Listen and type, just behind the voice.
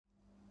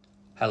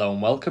Hello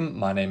and welcome,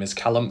 my name is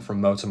Callum from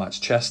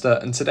Motormatch Chester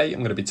and today I'm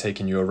going to be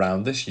taking you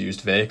around this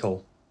used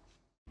vehicle.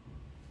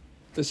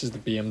 This is the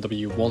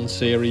BMW 1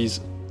 Series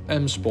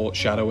M Sport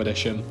Shadow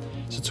Edition.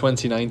 It's a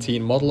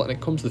 2019 model and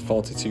it comes with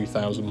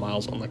 42,000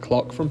 miles on the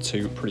clock from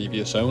two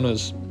previous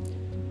owners.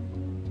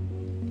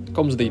 It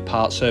comes with the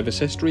part service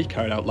history,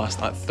 carried out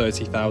last at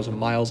 30,000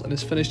 miles and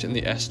is finished in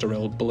the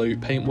Estoril blue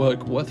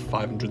paintwork worth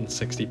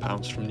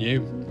 £560 from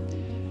new.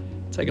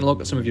 Taking a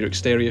look at some of your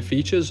exterior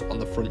features, on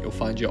the front you'll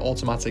find your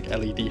automatic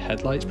LED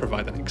headlights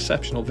providing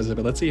exceptional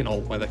visibility in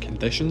all weather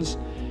conditions.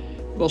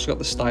 You've also got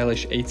the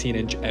stylish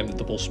 18-inch M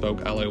double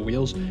spoke alloy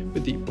wheels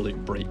with the blue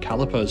brake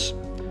calipers.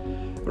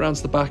 Around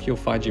to the back you'll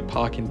find your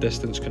parking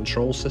distance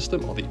control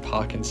system or the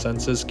parking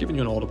sensors, giving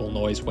you an audible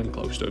noise when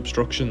close to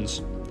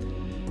obstructions.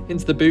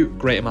 Into the boot,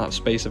 great amount of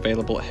space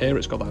available here.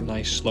 It's got that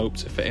nice slope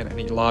to fit in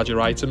any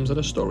larger items and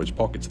a storage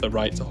pocket to the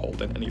right to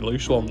hold in any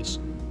loose ones.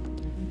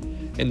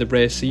 In the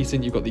rear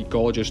seating you've got the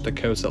gorgeous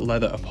Dakota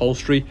leather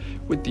upholstery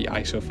with the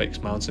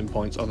ISOFIX mounting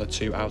points on the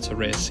two outer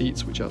rear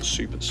seats, which are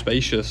super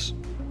spacious.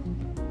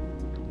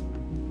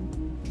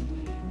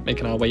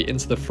 Making our way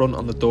into the front,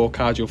 on the door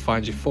card you'll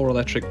find your 4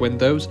 electric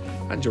windows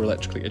and your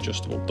electrically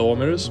adjustable door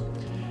mirrors.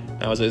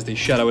 Now, as it is the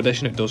Shadow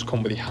Edition, it does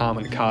come with the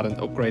Harmon Kardon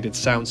upgraded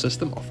sound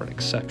system offering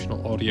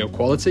exceptional audio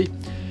quality.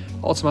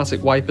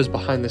 Automatic wipers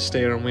behind the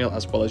steering wheel,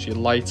 as well as your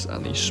lights,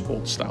 and the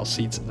sport style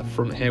seats in the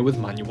front here with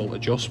manual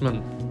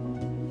adjustment.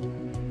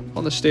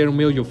 On the steering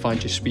wheel you'll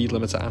find your speed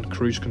limiter and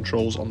cruise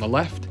controls on the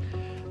left,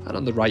 and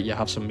on the right you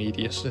have some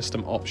media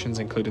system options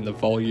including the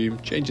volume,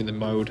 changing the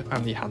mode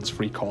and the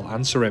hands-free call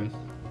answering.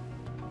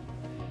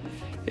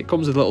 It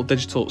comes with a little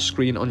digital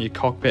screen on your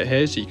cockpit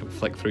here so you can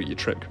flick through your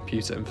trip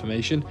computer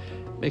information,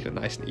 making it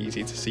nice and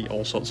easy to see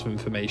all sorts of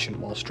information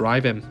whilst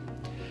driving.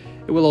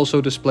 It will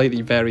also display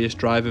the various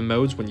driving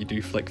modes when you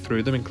do flick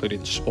through them,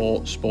 including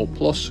Sport, Sport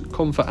Plus,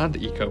 Comfort and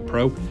Eco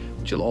Pro,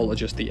 which will all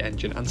adjust the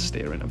engine and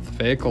steering of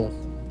the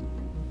vehicle.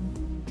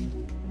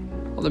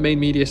 On the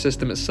main media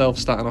system itself,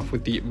 starting off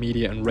with the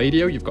media and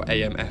radio, you've got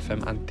AM,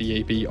 FM and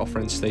DAB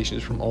offering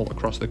stations from all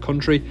across the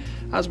country,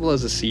 as well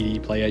as a CD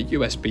player,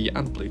 USB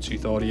and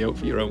Bluetooth audio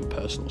for your own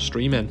personal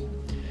streaming.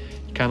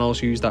 You can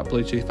also use that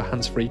Bluetooth for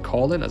hands-free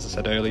calling. As I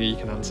said earlier, you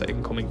can answer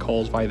incoming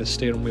calls via the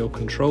steering wheel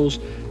controls,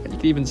 and you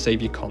can even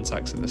save your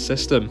contacts in the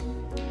system.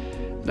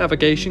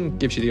 Navigation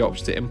gives you the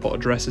option to input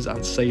addresses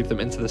and save them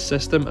into the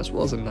system, as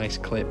well as a nice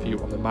clear view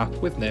on the map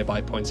with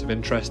nearby points of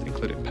interest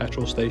including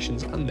petrol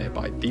stations and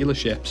nearby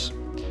dealerships.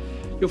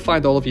 You'll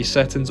find all of your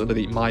settings under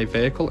the My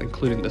Vehicle,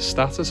 including the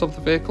status of the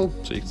vehicle,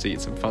 so you can see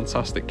it's in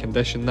fantastic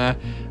condition there,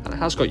 and it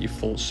has got your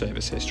full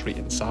service history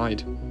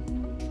inside.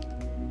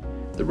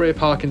 The rear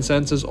parking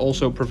sensors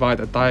also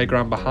provide a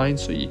diagram behind,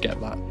 so you get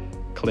that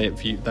clear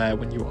view there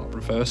when you are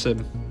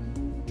reversing.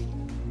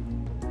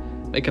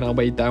 Making our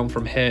way down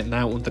from here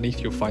now,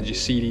 underneath you'll find your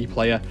CD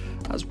player,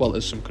 as well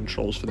as some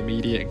controls for the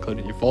media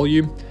including your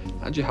volume,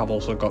 and you have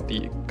also got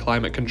the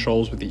climate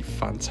controls with the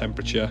fan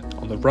temperature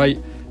on the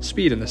right,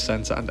 speed in the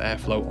centre and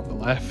airflow on the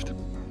left.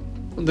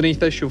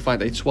 Underneath this you'll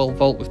find a 12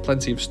 volt with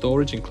plenty of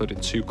storage including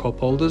 2 cup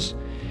holders,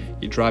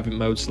 your driving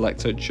mode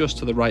selector just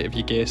to the right of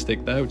your gear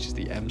stick there, which is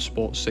the M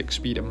Sport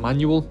 6-speed and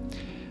manual,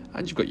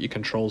 and you've got your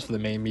controls for the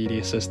main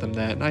media system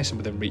there, nice and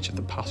within reach of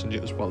the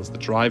passenger as well as the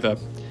driver.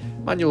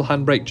 Manual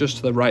handbrake just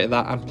to the right of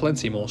that, and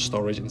plenty more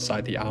storage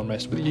inside the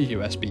armrest with your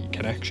USB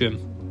connection.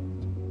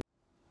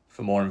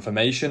 For more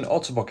information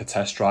or to book a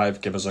test drive,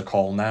 give us a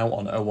call now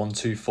on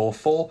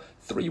 01244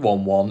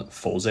 311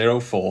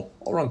 404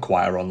 or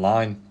inquire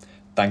online.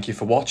 Thank you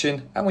for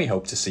watching and we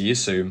hope to see you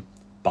soon.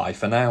 Bye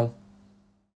for now.